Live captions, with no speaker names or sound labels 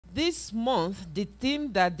This month, the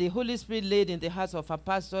theme that the Holy Spirit laid in the heart of our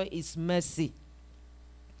pastor is mercy.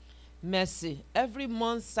 Mercy. Every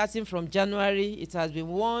month, starting from January, it has been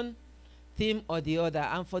one theme or the other.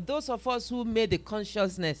 And for those of us who made the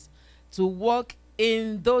consciousness to walk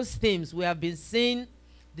in those themes, we have been seeing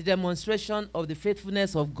the demonstration of the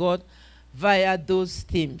faithfulness of God via those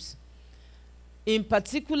themes. In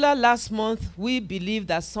particular, last month, we believe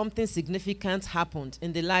that something significant happened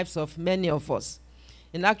in the lives of many of us.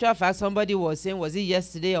 In actual fact, somebody was saying, was it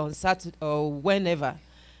yesterday, on Saturday, or whenever,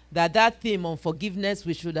 that theme on forgiveness,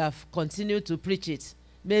 we should have continued to preach it,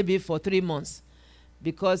 maybe for 3 months,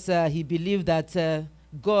 because he believed that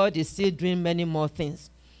God is still doing many more things.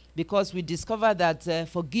 Because we discovered that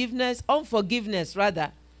unforgiveness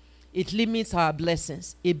rather, it limits our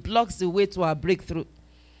blessings. It blocks the way to our breakthrough.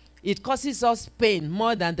 It causes us pain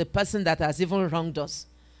more than the person that has even wronged us.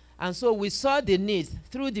 And so we saw the need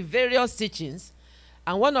through the various teachings.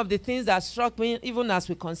 And one of the things that struck me, even as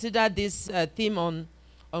we consider this theme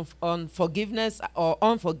on forgiveness or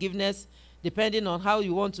unforgiveness, depending on how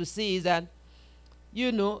you want to see, is that,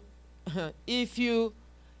 you know, if you,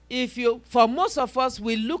 for most of us,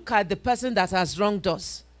 we look at the person that has wronged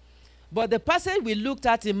us. But the passage we looked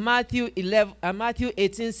at in Matthew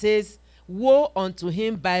 18 says, woe unto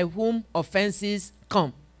him by whom offenses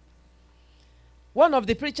come. One of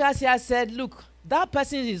the preachers here said, look, that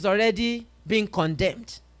person is already being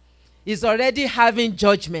condemned. Is already having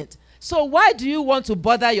judgment. So why do you want to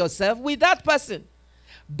bother yourself with that person?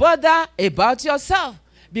 Bother about yourself.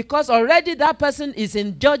 Because already that person is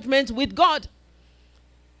in judgment with God.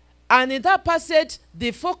 And in that passage,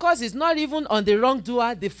 the focus is not even on the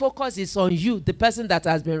wrongdoer. The focus is on you, the person that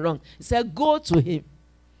has been wronged. He said, go to him.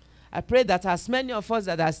 I pray that as many of us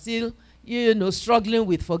that are still, struggling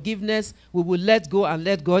with forgiveness, we will let go and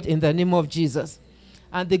let God in the name of Jesus.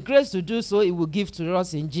 And the grace to do so, it will give to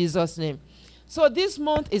us in Jesus' name. So this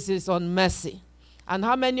month is on mercy. And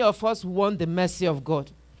how many of us want the mercy of God?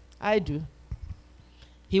 I do.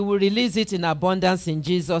 He will release it in abundance in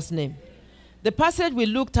Jesus' name. The passage we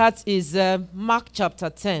looked at is Mark chapter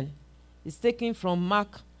 10. It's taken from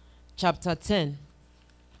Mark chapter 10.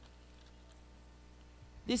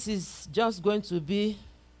 This is just going to be,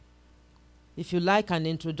 if you like, an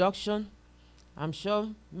introduction. I'm sure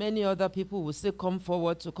many other people will still come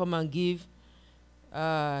forward to come and give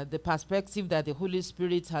the perspective that the Holy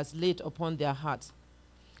Spirit has laid upon their heart.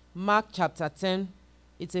 Mark chapter 10.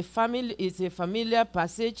 It's a familiar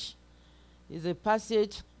passage. It's a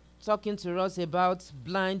passage talking to us about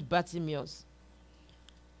blind Bartimaeus.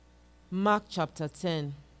 Mark chapter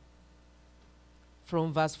 10,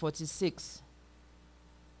 from verse 46.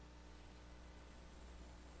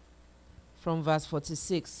 From verse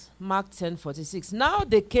 46. Mark 10:46. Now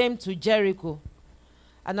they came to Jericho.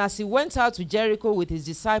 And as he went out to Jericho with his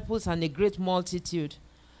disciples and a great multitude,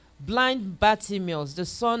 blind Bartimaeus, the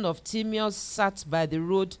son of Timaeus, sat by the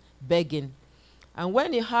road begging. And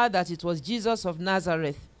when he heard that it was Jesus of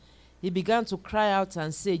Nazareth, he began to cry out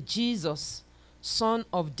and say, Jesus, Son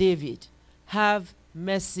of David, have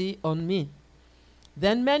mercy on me.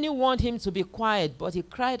 Then many warned him to be quiet, but he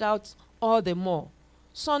cried out all the more,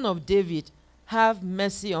 Son of David, have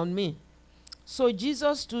mercy on me. So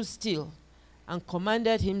Jesus stood still and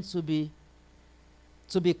commanded him to be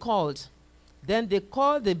called. Then they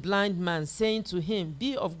called the blind man, saying to him,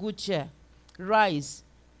 be of good cheer, rise,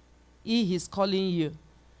 he is calling you.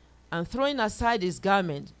 And throwing aside his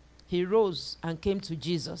garment, he rose and came to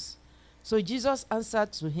Jesus. So Jesus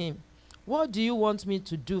answered to him, what do you want me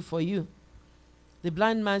to do for you? The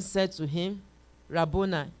blind man said to him,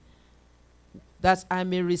 Rabboni, that I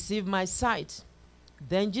may receive my sight.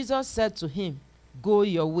 Then Jesus said to him, go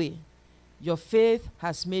your way. Your faith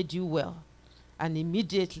has made you well. And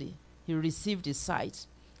immediately he received his sight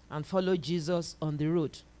and followed Jesus on the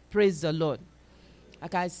road. Praise the Lord.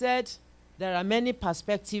 Like I said, there are many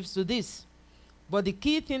perspectives to this. But the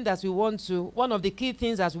key thing that one of the key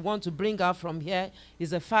things that we want to bring out from here is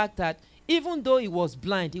the fact that even though he was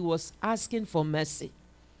blind, he was asking for mercy.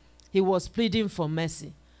 He was pleading for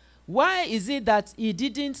mercy. Why is it that he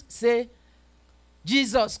didn't say,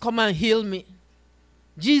 Jesus, come and heal me?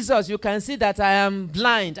 Jesus, you can see that I am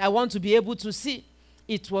blind. I want to be able to see.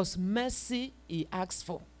 It was mercy he asked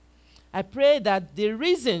for. I pray that the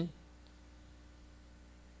reason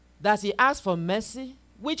that he asked for mercy,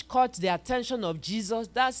 which caught the attention of Jesus,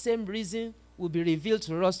 that same reason will be revealed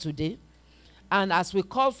to us today. And as we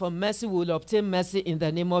call for mercy, we will obtain mercy in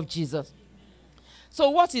the name of Jesus. So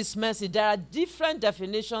what is mercy? There are different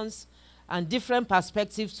definitions and different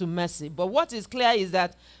perspectives to mercy. But what is clear is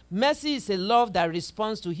that mercy is a love that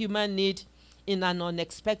responds to human need in an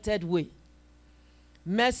unexpected way.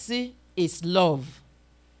 Mercy is love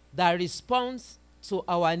that responds to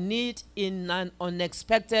our need in an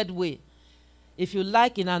unexpected way. If you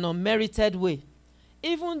like, in an unmerited way.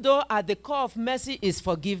 Even though at the core of mercy is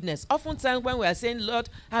forgiveness. Oftentimes when we are saying, Lord,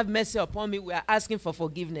 have mercy upon me, we are asking for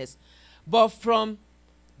forgiveness. But from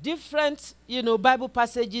different, Bible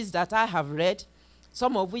passages that I have read,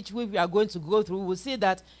 some of which we are going to go through, we'll see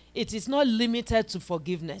that it is not limited to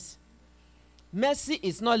forgiveness. Mercy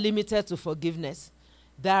is not limited to forgiveness.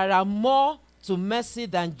 There are more to mercy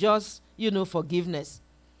than just, forgiveness.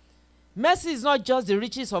 Mercy is not just the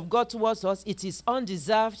riches of God towards us. It is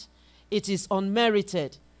undeserved. It is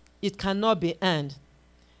unmerited. It cannot be earned.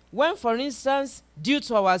 When, for instance, due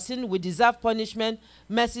to our sin, we deserve punishment,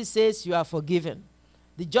 mercy says you are forgiven.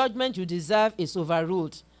 The judgment you deserve is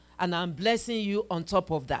overruled, and I'm blessing you on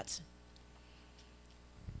top of that.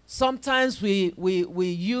 Sometimes we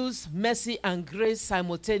use mercy and grace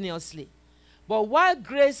simultaneously. But while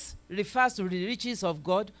grace refers to the riches of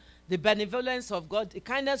God, the benevolence of God, the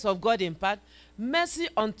kindness of God in part, mercy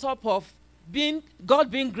on top of God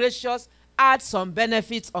being gracious adds some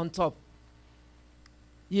benefits on top.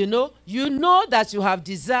 You know that you have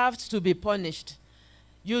deserved to be punished.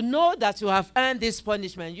 You know that you have earned this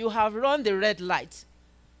punishment. You have run the red light.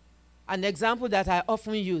 An example that I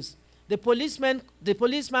often use. The policeman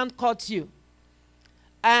caught you,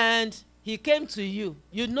 and he came to you.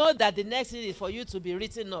 You know that the next thing is for you to be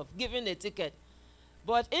written off, given a ticket.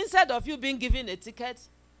 But instead of you being given a ticket,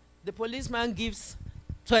 the policeman gives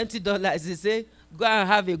 $20. He says, go and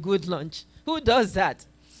have a good lunch. Who does that?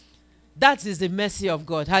 That is the mercy of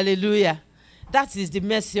God. Hallelujah. That is the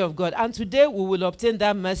mercy of God. And today we will obtain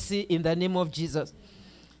that mercy in the name of Jesus.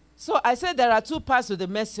 So I said there are two parts to the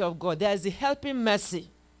mercy of God. There is the helping mercy,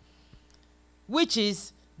 which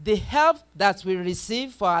is the help that we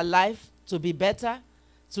receive for our life to be better,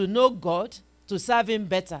 to know God, to serve Him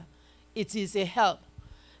better. It is a help.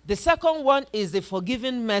 The second one is the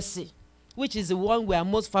forgiving mercy, which is the one we are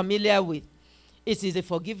most familiar with. It is the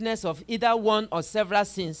forgiveness of either one or several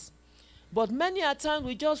sins. But many a time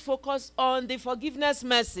we just focus on the forgiveness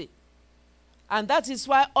mercy. And that is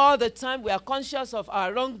why all the time we are conscious of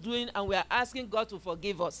our wrongdoing and we are asking God to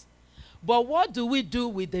forgive us. But what do we do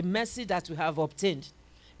with the mercy that we have obtained?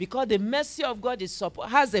 Because the mercy of God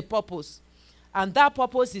has a purpose. And that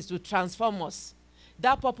purpose is to transform us.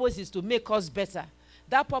 That purpose is to make us better.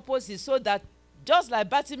 That purpose is so that just like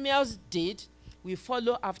Bartimaeus did, we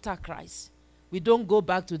follow after Christ. We don't go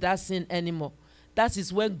back to that sin anymore. That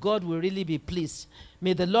is when God will really be pleased.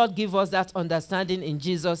 May the Lord give us that understanding in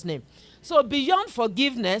Jesus' name. So beyond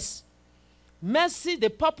forgiveness, mercy, the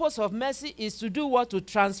purpose of mercy is to do what? To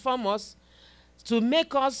transform us, to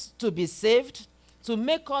make us to be saved, to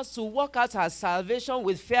make us to work out our salvation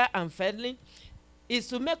with fear and trembling, is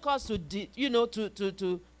to make us to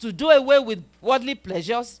do away with worldly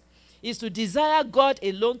pleasures, is to desire God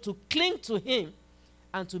alone, to cling to Him,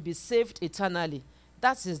 and to be saved eternally.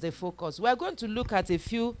 That is the focus. We are going to look at a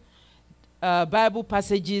few Bible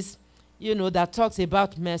passages, that talks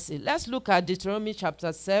about mercy. Let's look at Deuteronomy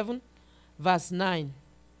chapter 7, verse 9.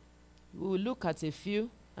 We will look at a few,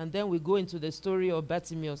 and then we go into the story of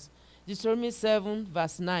Bartimaeus. Deuteronomy 7,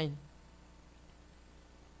 verse 9.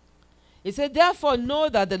 It said, therefore know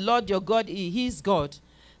that the Lord your God, He is God,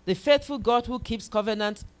 the faithful God who keeps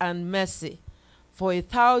covenant and mercy for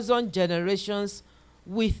 1,000 generations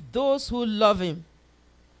with those who love Him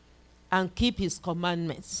and keep His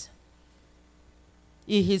commandments.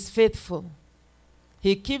 He is faithful.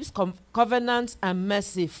 He keeps covenant and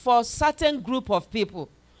mercy for a certain group of people,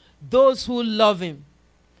 those who love Him.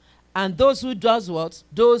 And those who does what?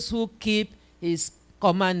 Those who keep His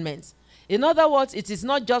commandments. In other words, it is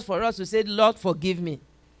not just for us to say, Lord, forgive me.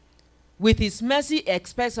 With His mercy, He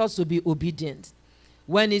expects us to be obedient.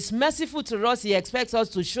 When He's merciful to us, He expects us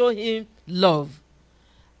to show Him love.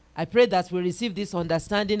 I pray that we receive this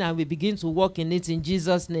understanding and we begin to walk in it in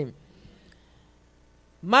Jesus' name.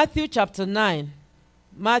 Matthew chapter 9.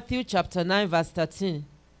 Matthew chapter 9, verse 13.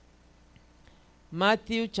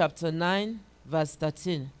 Matthew chapter 9, verse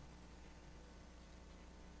 13.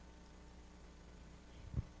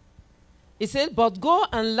 It says, but go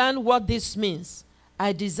and learn what this means.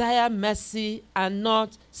 I desire mercy and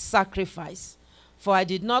not sacrifice. For I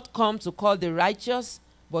did not come to call the righteous,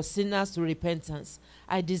 but sinners to repentance.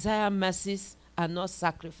 I desire mercies and not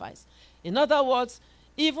sacrifice. In other words,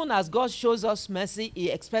 even as God shows us mercy, He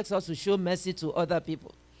expects us to show mercy to other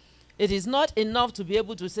people. It is not enough to be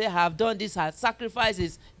able to say, I have done this, sacrifice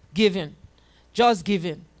is given, just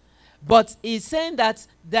given. But He's saying that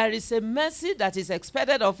there is a mercy that is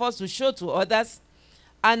expected of us to show to others.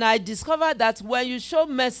 And I discovered that when you show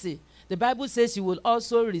mercy, the Bible says you will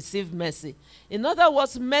also receive mercy. In other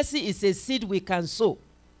words, mercy is a seed we can sow.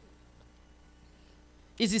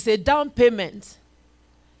 It is a down payment,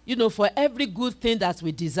 for every good thing that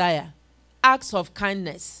we desire. Acts of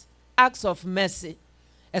kindness, acts of mercy,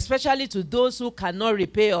 especially to those who cannot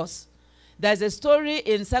repay us. There's a story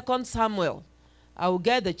in 2 Samuel. I will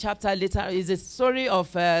get the chapter later. It's a story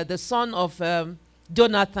of the son of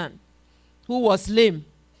Jonathan, who was lame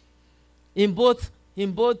in both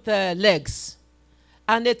legs.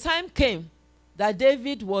 And the time came that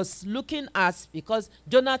David was looking at, because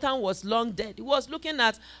Jonathan was long dead. He was looking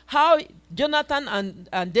at how Jonathan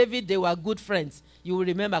and David, they were good friends. You will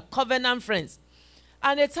remember, covenant friends.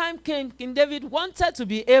 And the time came, King David wanted to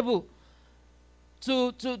be able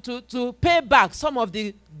to pay back some of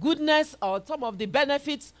the goodness or some of the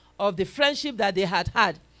benefits of the friendship that they had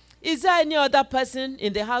had. Is there any other person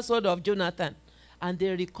in the household of Jonathan? And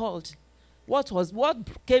they recalled. What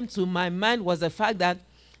came to my mind was the fact that,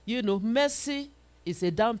 mercy is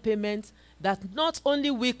a down payment that not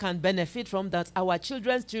only we can benefit from, that our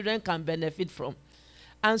children's children can benefit from.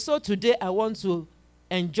 And so today I want to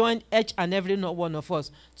enjoin each and every one of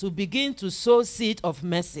us to begin to sow seed of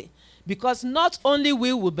mercy. Because not only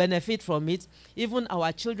we will benefit from it, even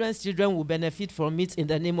our children's children will benefit from it in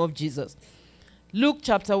the name of Jesus. Luke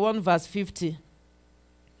chapter 1 verse 50.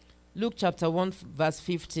 Luke chapter 1 verse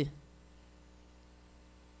 50.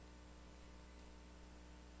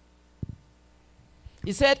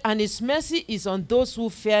 He said, and his mercy is on those who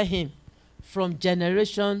fear him from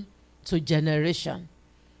generation to generation.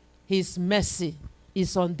 His mercy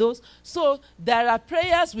is on those. So there are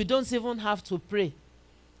prayers we don't even have to pray.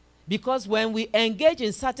 Because when we engage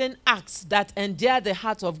in certain acts that endear the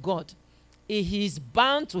heart of God, he is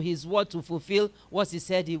bound to his word to fulfill what he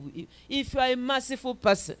said he will. If you are a merciful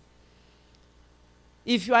person,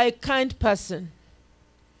 if you are a kind person,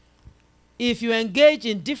 if you engage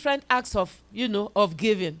in different acts of, of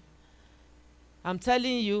giving, I'm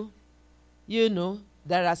telling you,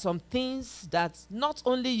 there are some things that not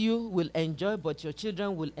only you will enjoy, but your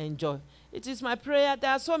children will enjoy. It is my prayer. There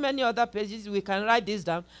are so many other pages. We can write this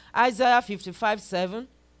down. Isaiah 55:7.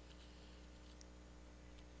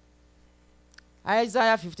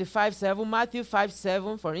 Isaiah 55:7. Matthew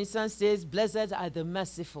 5:7, for instance, says, blessed are the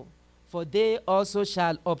merciful, for they also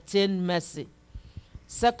shall obtain mercy.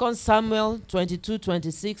 2 Samuel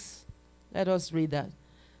 22:26. Let us read that.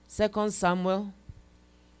 2 Samuel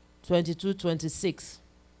 22:26.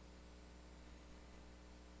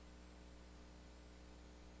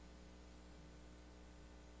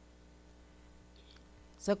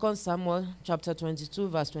 Second Samuel chapter 22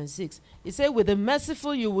 verse 26. It says, with the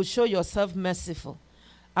merciful you will show yourself merciful,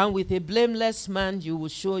 and with a blameless man you will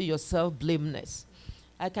show yourself blameless.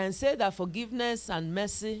 I can say that forgiveness and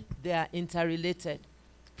mercy, they are interrelated.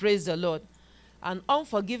 Praise the Lord. An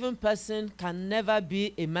unforgiving person can never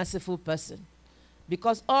be a merciful person,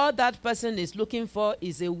 because all that person is looking for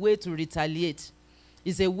is a way to retaliate,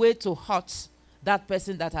 is a way to hurt that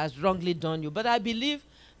person that has wrongly done you. But I believe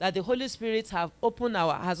that the Holy Spirit has opened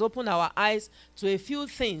our eyes to a few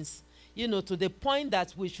things, to the point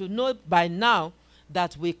that we should know by now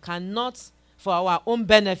that we cannot, for our own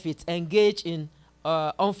benefit, engage in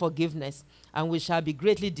unforgiveness, and we shall be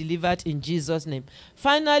greatly delivered in Jesus' name.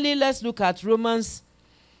 Finally, let's look at Romans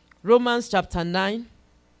chapter 9.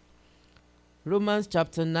 Romans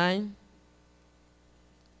chapter 9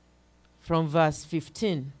 from verse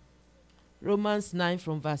 15. Romans 9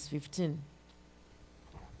 from verse 15.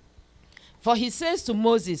 For he says to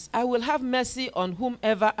Moses, I will have mercy on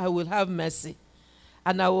whomever I will have mercy,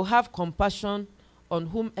 and I will have compassion on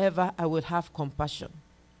whomever I will have compassion.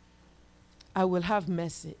 I will have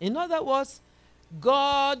mercy. In other words,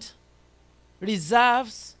 God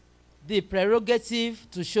reserves the prerogative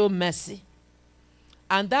to show mercy.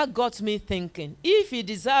 And that got me thinking, if he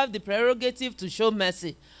deserves the prerogative to show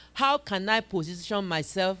mercy, how can I position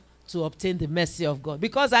myself to obtain the mercy of God?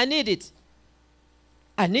 Because I need it.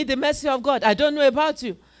 I need the mercy of God. I don't know about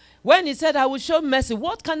you. When he said, I will show mercy,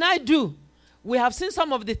 what can I do? We have seen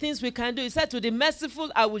some of the things we can do. He said, to the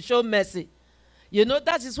merciful, I will show mercy.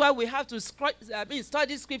 That is why we have to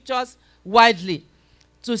study scriptures widely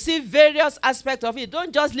to see various aspects of it.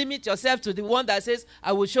 Don't just limit yourself to the one that says,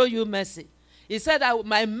 I will show you mercy. He said,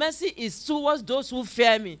 my mercy is towards those who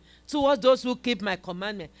fear me, towards those who keep my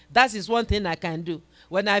commandment. That is one thing I can do.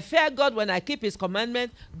 When I fear God, when I keep his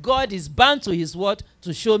commandment, God is bound to his word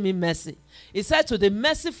to show me mercy. He said, to the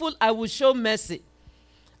merciful, I will show mercy.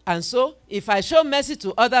 And so, if I show mercy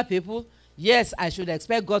to other people, yes, I should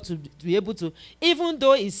expect God to be able to, even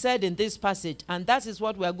though he said in this passage, and that is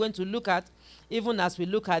what we are going to look at, even as we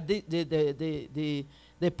look at the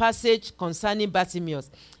the passage concerning Bartimaeus.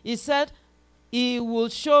 He said, he will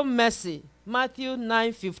show mercy. Matthew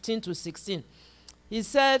 9:15-16. He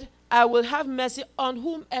said, I will have mercy on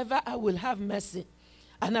whomever I will have mercy,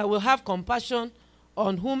 and I will have compassion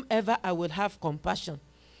on whomever I will have compassion.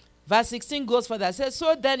 Verse 16 goes further. It says,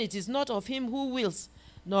 so then it is not of him who wills,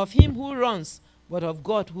 nor of him who runs, but of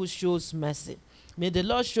God who shows mercy. May the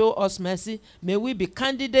Lord show us mercy. May we be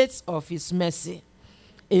candidates of his mercy.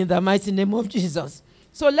 In the mighty name of Jesus.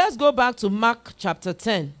 So let's go back to Mark chapter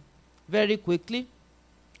 10 very quickly.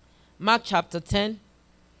 Mark chapter 10.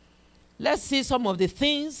 Let's see some of the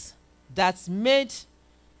things that made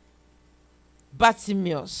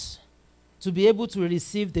Bartimaeus to be able to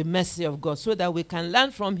receive the mercy of God, so that we can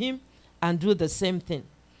learn from him and do the same thing.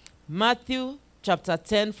 Matthew chapter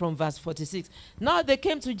 10 from verse 46. Now they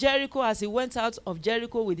came to Jericho. As he went out of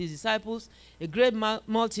Jericho with his disciples, a great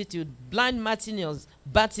multitude, blind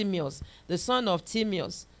Bartimaeus, the son of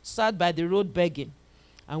Timaeus, sat by the road begging.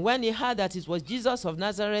 And when he heard that it was Jesus of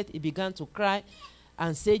Nazareth, he began to cry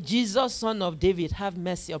and say, Jesus, son of David, have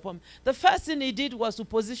mercy upon me. The first thing he did was to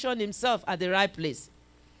position himself at the right place.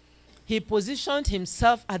 He positioned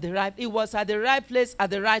himself at the right. He was at the right place at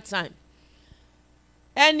the right time.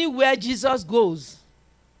 Anywhere Jesus goes,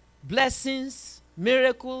 blessings,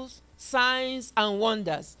 miracles, signs, and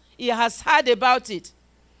wonders. He has heard about it.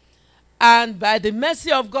 And by the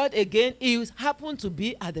mercy of God, again, he happened to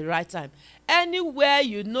be at the right time. Anywhere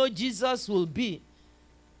you know Jesus will be,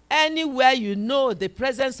 anywhere you know the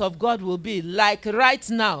presence of God will be, like right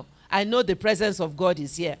now, I know the presence of God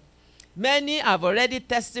is here. Many have already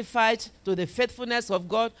testified to the faithfulness of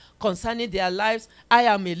God concerning their lives. I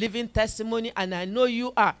am a living testimony, and I know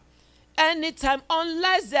you are. Anytime,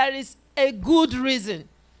 unless there is a good reason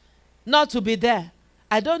not to be there,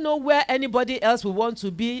 I don't know where anybody else will want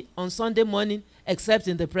to be on Sunday morning except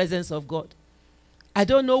in the presence of God. I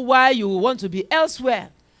don't know why you will want to be elsewhere.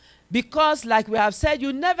 Because, like we have said,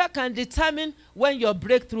 you never can determine when your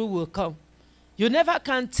breakthrough will come. You never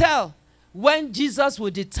can tell when Jesus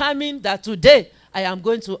will determine that today I am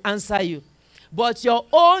going to answer you. But your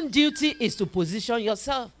own duty is to position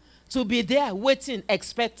yourself, to be there, waiting,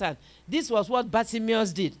 expectant. This was what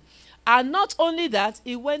Bartimaeus did. And not only that,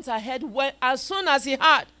 he went ahead as soon as he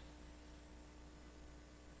heard.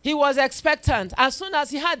 He was expectant. As soon as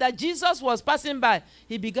he heard that Jesus was passing by,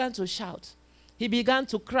 he began to shout. He began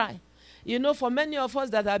to cry. You know, for many of us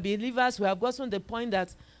that are believers, we have gotten to the point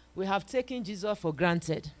that we have taken Jesus for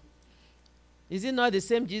granted. Is it not the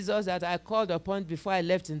same Jesus that I called upon before I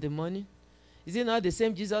left in the morning? Is it not the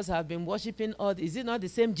same Jesus I've been worshiping? Is it not the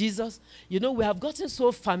same Jesus? You know, we have gotten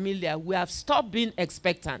so familiar. We have stopped being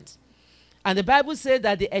expectant. And the Bible says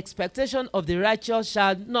that the expectation of the righteous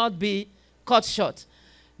shall not be cut short.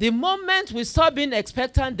 The moment we stop being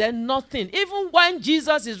expectant, then nothing. Even when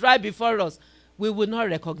Jesus is right before us, we will not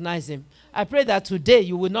recognize him. I pray that today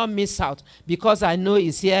you will not miss out, because I know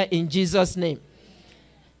he's here in Jesus' name.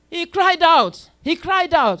 He cried out. He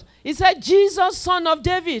cried out. He said, Jesus, son of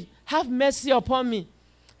David, have mercy upon me.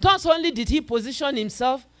 Not only did he position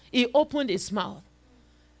himself, he opened his mouth.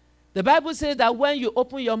 The Bible says that when you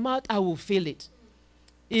open your mouth, I will fill it.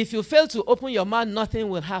 If you fail to open your mouth, nothing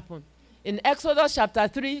will happen. In Exodus chapter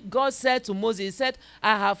 3, God said to Moses, he said,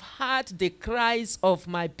 I have heard the cries of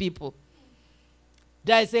my people.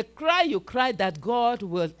 There is a cry you cry that God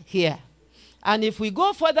will hear. And if we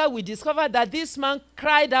go further, we discover that this man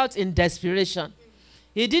cried out in desperation.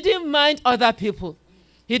 He didn't mind other people.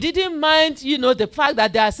 He didn't mind, you know, the fact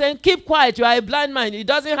that they are saying, keep quiet, you are a blind man. He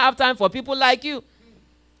doesn't have time for people like you.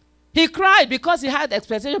 He cried because he had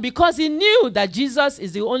expectation, because he knew that Jesus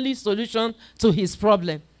is the only solution to his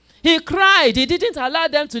problem. He cried. He didn't allow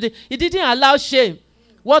them to, he didn't allow shame.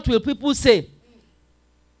 What will people say?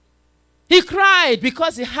 He cried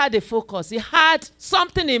because he had a focus. He had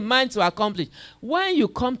something in mind to accomplish. When you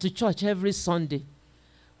come to church every Sunday,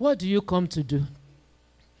 what do you come to do?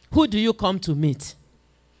 Who do you come to meet?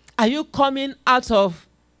 Are you coming out of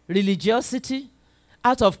religiosity,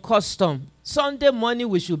 out of custom? Sunday morning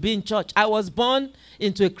we should be in church. I was born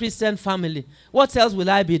into a Christian family. What else will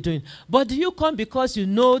I be doing? But do you come because you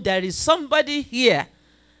know there is somebody here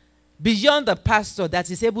beyond the pastor that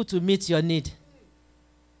is able to meet your need?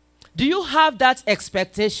 Do you have that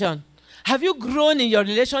expectation? Have you grown in your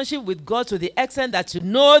relationship with God to the extent that you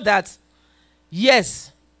know that,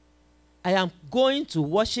 yes, I am going to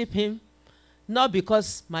worship him, not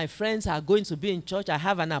because my friends are going to be in church, I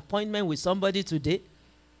have an appointment with somebody today,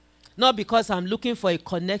 not because I'm looking for a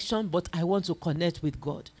connection, but I want to connect with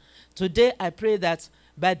God. Today, I pray that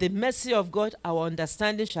by the mercy of God, our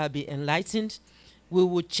understanding shall be enlightened. We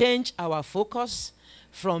will change our focus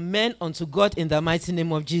from men unto God in the mighty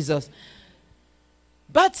name of Jesus.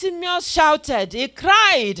 Bartimaeus shouted, he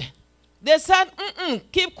cried. They said,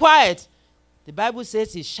 keep quiet. The Bible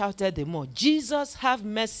says he shouted the more, Jesus, have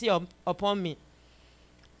mercy upon me.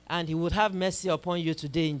 And he would have mercy upon you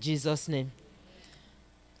today in Jesus' name.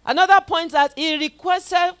 Another point that he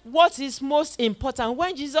requested what is most important.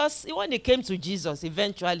 When he came to Jesus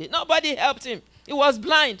eventually, nobody helped him. He was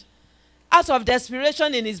blind. Out of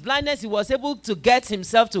desperation in his blindness, he was able to get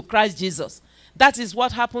himself to Christ Jesus. That is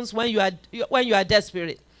what happens when you are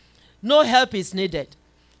desperate. No help is needed.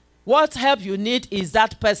 What help you need is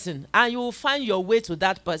that person, and you will find your way to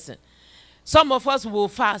that person. Some of us will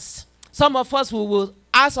fast. Some of us will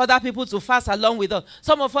ask other people to fast along with us.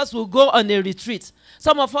 Some of us will go on a retreat.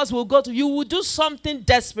 Some of us will you will do something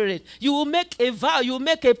desperate. You will make a vow. You will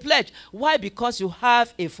make a pledge. Why? Because you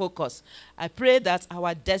have a focus. I pray that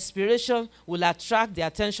our desperation will attract the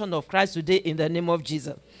attention of Christ today in the name of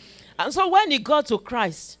Jesus. And so when he got to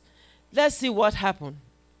Christ, let's see what happened.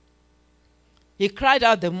 He cried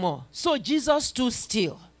out the more. So Jesus stood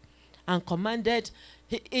still and commanded.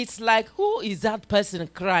 It's like, who is that person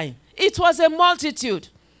crying? It was a multitude.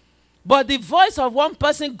 But the voice of one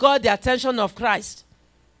person got the attention of Christ.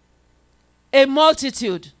 A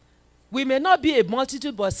multitude. We may not be a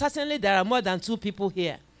multitude, but certainly there are more than two people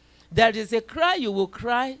here. There is a cry you will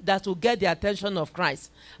cry that will get the attention of Christ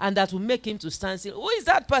and that will make him to stand still. Who is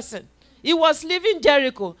that person? He was leaving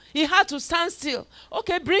Jericho. He had to stand still.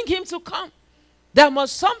 Okay, bring him to come. There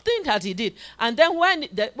was something that he did. And then when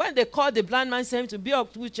they called the blind man, saying to be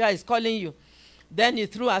up, which is calling you, then he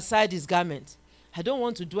threw aside his garment. I don't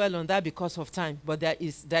want to dwell on that because of time, but there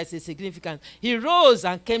is a significance. He rose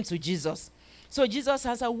and came to Jesus. So Jesus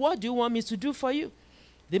answered, what do you want me to do for you?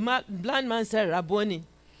 The blind man said, Rabboni,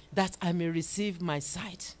 that I may receive my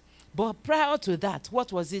sight. But prior to that,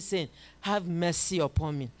 what was he saying? Have mercy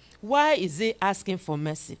upon me. Why is he asking for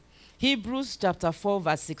mercy? Hebrews chapter 4,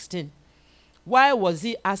 verse 16. Why was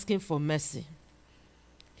he asking for mercy?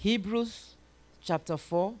 Hebrews chapter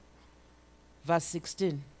 4, verse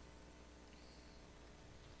 16.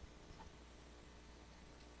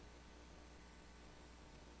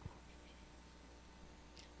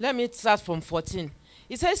 Let me start from 14.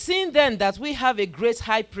 It says, seeing then that we have a great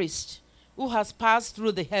high priest who has passed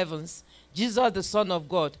through the heavens, Jesus the Son of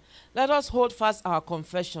God, let us hold fast our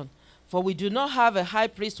confession. For we do not have a high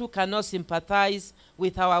priest who cannot sympathize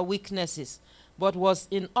with our weaknesses, but was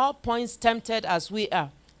in all points tempted as we are,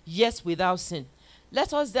 yet without sin.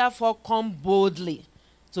 Let us therefore come boldly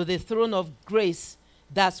to the throne of grace,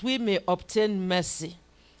 that we may obtain mercy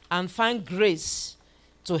and find grace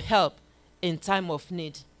to help in time of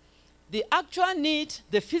need. The actual need,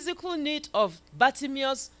 the physical need of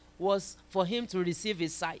Bartimaeus was for him to receive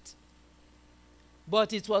his sight.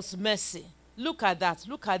 But it was mercy. Look at that.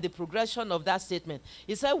 Look at the progression of that statement.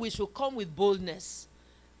 He said we should come with boldness.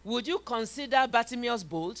 Would you consider Bartimaeus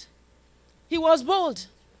bold? He was bold.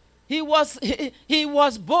 He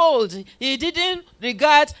was bold. He didn't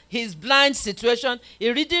regard his blind situation.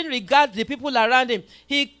 He didn't regard the people around him.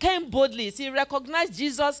 He came boldly. He recognized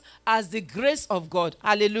Jesus as the grace of God.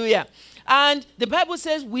 Hallelujah. And the Bible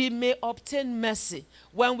says we may obtain mercy.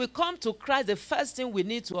 When we come to Christ, the first thing we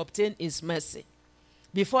need to obtain is mercy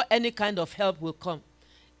before any kind of help will come.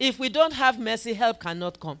 If we don't have mercy, help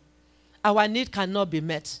cannot come. Our need cannot be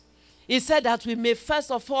met. He said that we may first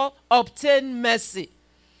of all obtain mercy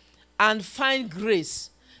and find grace,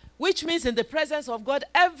 which means in the presence of God,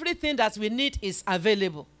 everything that we need is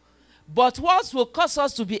available. But what will cause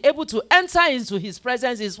us to be able to enter into his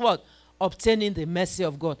presence is what? Obtaining the mercy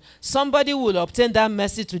of God. Somebody will obtain that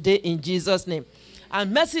mercy today in Jesus' name.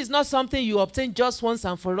 And mercy is not something you obtain just once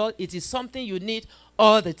and for all. It is something you need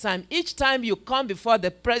all the time. Each time you come before the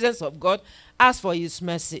presence of God, ask for his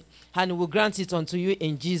mercy, and he will grant it unto you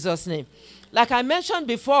in Jesus' name. Like I mentioned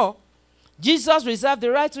before, Jesus reserved the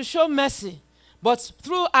right to show mercy, but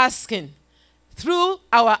through asking, through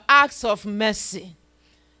our acts of mercy,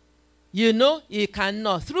 he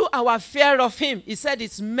cannot. Through our fear of him, he said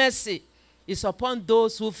it's mercy is upon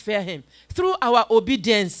those who fear him. Through our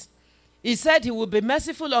obedience, he said he will be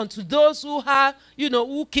merciful unto those who have,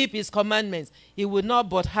 who keep his commandments. He will not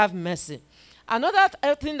but have mercy. Another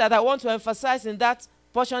thing that I want to emphasize in that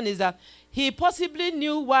portion is that he possibly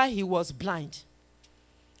knew why he was blind.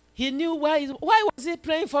 He knew why was he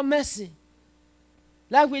praying for mercy?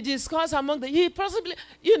 Like we discussed he possibly,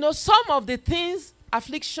 some of the things,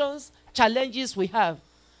 afflictions, challenges we have,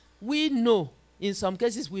 we know, in some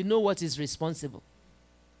cases, we know what is responsible.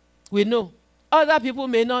 We know. Other people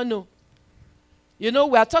may not know. We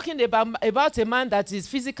are talking about a man that is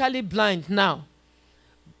physically blind now.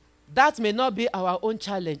 That may not be our own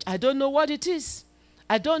challenge. I don't know what it is.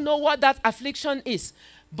 I don't know what that affliction is.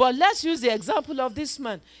 But let's use the example of this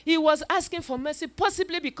man. He was asking for mercy,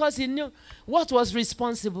 possibly because he knew what was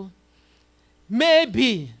responsible.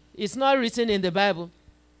 Maybe, it's not written in the Bible,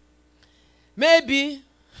 maybe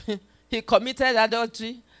he committed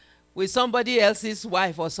adultery with somebody else's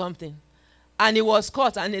wife or something. And he was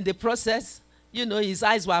caught, and in the process, his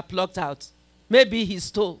eyes were plucked out. Maybe he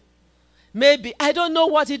stole. Maybe, I don't know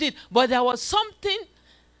what he did, but there was something,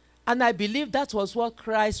 and I believe that was what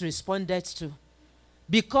Christ responded to.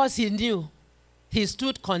 Because he knew he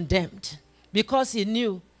stood condemned. Because he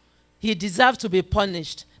knew he deserved to be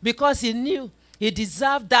punished. Because he knew he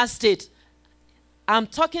deserved that state. I'm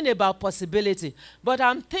talking about possibility, but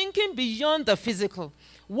I'm thinking beyond the physical.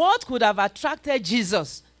 What could have attracted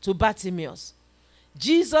Jesus to Bartimaeus?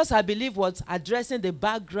 Jesus, I believe, was addressing the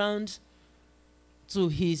background to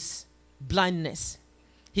his blindness.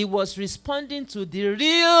 He was responding to the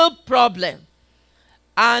real problem.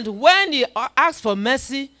 And when he asked for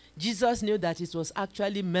mercy, Jesus knew that it was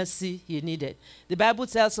actually mercy he needed. The Bible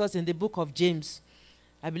tells us in the book of James,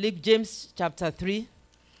 I believe James chapter 3,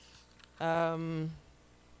 I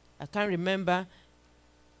can't remember,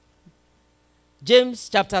 James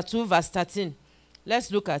chapter 2 verse 13.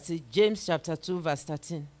 Let's look at it. James chapter 2 verse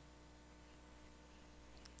 13.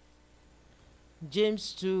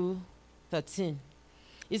 James 2:13.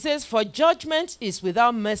 It says, for judgment is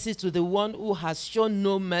without mercy to the one who has shown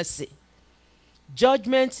no mercy.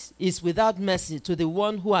 Judgment is without mercy to the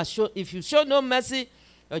one who has shown. If you show no mercy,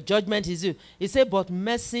 your judgment is you. It says, but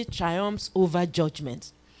mercy triumphs over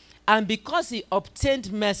judgment. And because he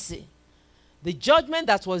obtained mercy, the judgment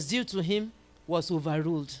that was due to him was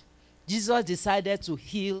overruled. Jesus decided to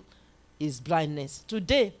heal his blindness.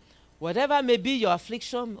 Today, whatever may be your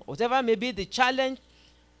affliction, whatever may be the challenge,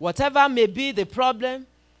 whatever may be the problem,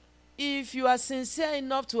 if you are sincere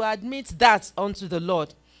enough to admit that unto the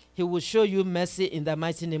Lord, he will show you mercy in the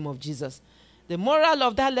mighty name of Jesus. The moral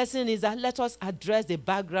of that lesson is that let us address the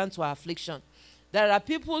background to our affliction. There are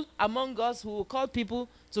people among us who will call people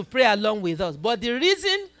to pray along with us. But the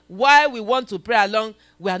reason why we want to pray along,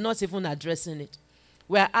 we are not even addressing it.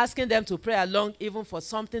 We are asking them to pray along even for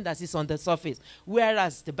something that is on the surface.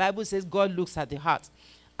 Whereas the Bible says God looks at the heart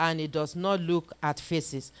and he does not look at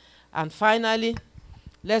faces. And finally,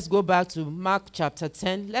 let's go back to Mark chapter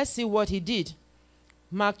 10. Let's see what he did.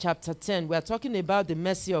 Mark chapter 10. We are talking about the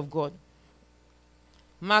mercy of God.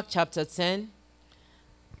 Mark chapter 10,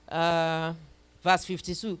 verse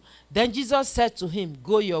 52. Then Jesus said to him,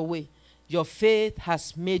 go your way. Your faith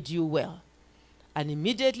has made you well. And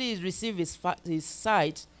immediately he received his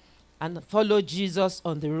sight and followed Jesus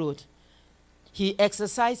on the road. He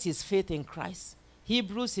exercised his faith in Christ.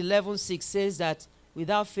 Hebrews 11:6 says that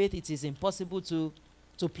without faith it is impossible to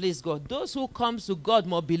please God. Those who come to God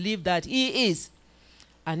must believe that he is,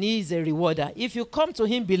 and he is a rewarder. If you come to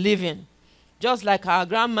him believing, just like our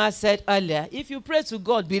grandma said earlier, if you pray to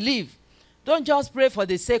God, believe. Don't just pray for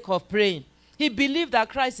the sake of praying. He believed that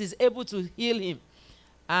Christ is able to heal him.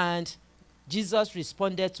 And Jesus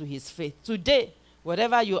responded to his faith. Today,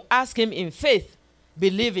 whatever you ask him in faith,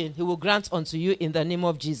 believing, he will grant unto you in the name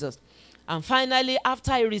of Jesus. And finally,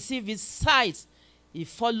 after he received his sight, he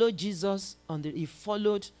followed Jesus on the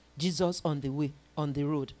way, on the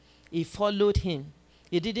road. He followed him.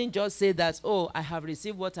 He didn't just say that, oh, I have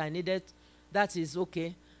received what I needed. That is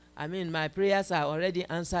okay. I mean, my prayers are already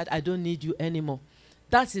answered. I don't need you anymore.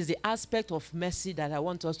 That is the aspect of mercy that I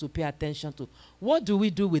want us to pay attention to. What do we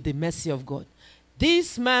do with the mercy of God?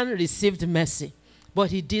 This man received mercy,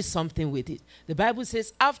 but he did something with it. The Bible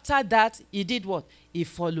says after that, he did what? He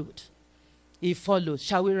followed. He followed.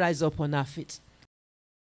 Shall we rise up on our feet?